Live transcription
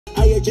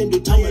legend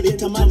utamari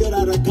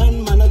tamadera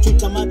ragan mana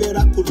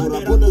tutamadera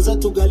kulura bona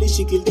zatu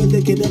galishi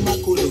kildende kede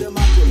makule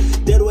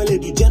derwele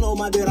du jeno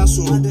madera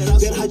su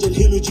der hajal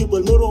hilu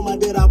jibal muro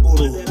madera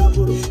buru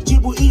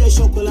jibu iya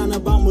shokolana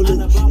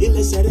bamulu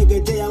ile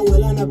serege te ya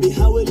welana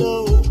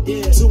bihawelo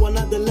to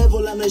another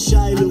level and a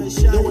shiloh.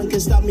 No one can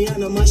stop me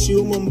and a mashi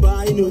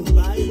umambainu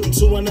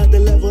to another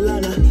level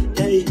and a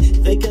hey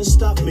they can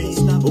stop me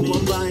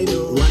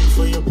umambainu. 1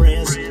 for your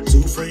prayers,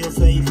 2 for your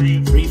faith,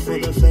 3 for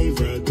the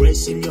favor,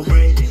 grace in your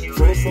head,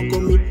 4 for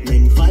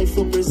commitment, 5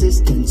 for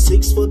persistence,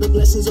 6 for the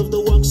blessings of the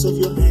works of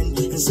your hand,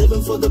 and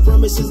 7 for the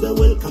promises that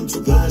will come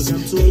to pass,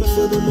 8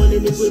 for the money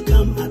that will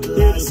come at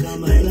last, 9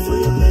 for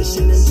your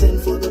passion, and 10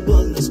 for the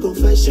boldness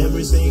confession.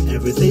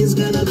 Everything's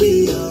gonna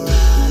be alright.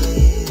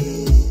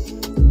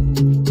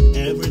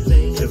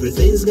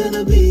 Everything's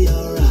gonna be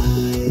alright.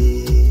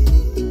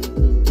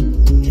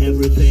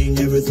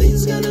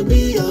 Everything's gonna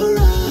be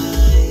alright.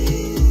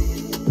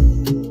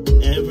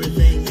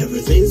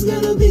 Everything's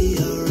gonna be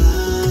alright.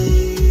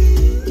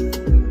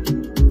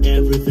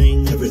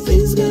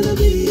 Everything's gonna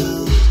be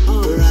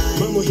alright.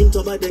 Mamuhim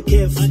tabada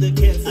kef,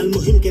 al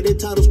muhim kede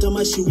taruf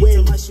tamashi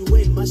wen.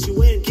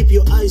 Keep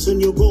your eyes on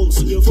your goals,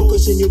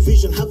 focus on your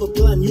vision, have a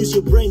plan, use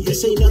your brain. They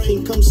say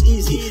nothing comes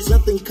easy,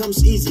 nothing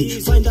comes easy.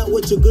 Find out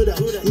what you're good at,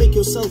 make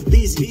yourself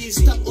busy.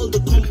 Stop all the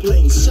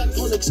complaints, shut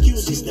all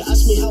excuses. They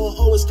ask me how I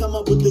always come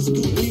up with this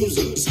good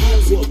music. It's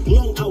hard work,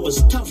 long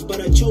hours, tough, but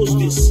I chose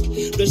this.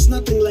 There's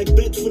nothing like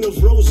bed full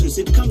of roses.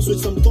 It comes with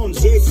some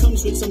thorns, yeah, it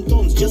comes with some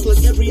thorns. Just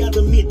like every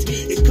other meat,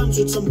 it comes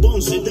with some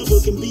bones. The devil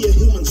can be a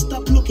human,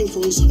 stop looking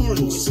for his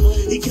horns.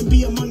 He can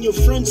be among your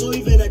friends or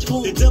even at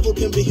home. The devil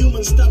can be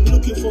human, stop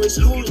looking for his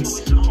horns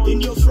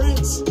in your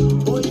friends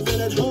or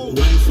even at home.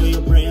 1 for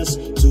your prayers,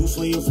 2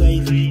 for your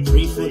faith,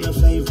 3 for the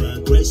favor,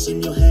 grace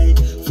in your head,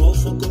 4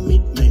 for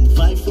commitment,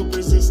 5 for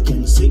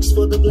persistence, 6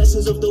 for the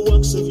blessings of the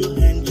works of your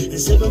hand, and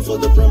 7 for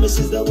the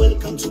promises that will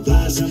come to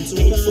pass,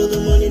 8 for the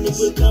money that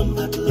will come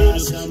at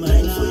last, 9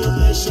 for your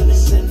passion,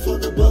 and 10 for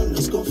the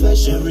boldness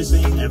confession.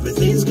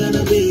 Everything's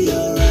gonna be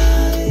alright.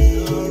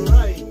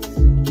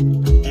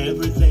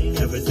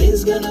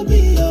 Everything's gonna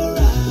be alright.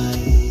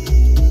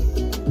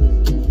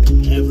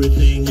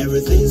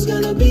 Everything's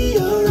gonna be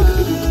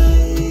alright.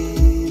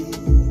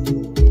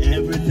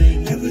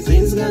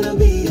 Everything's gonna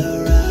be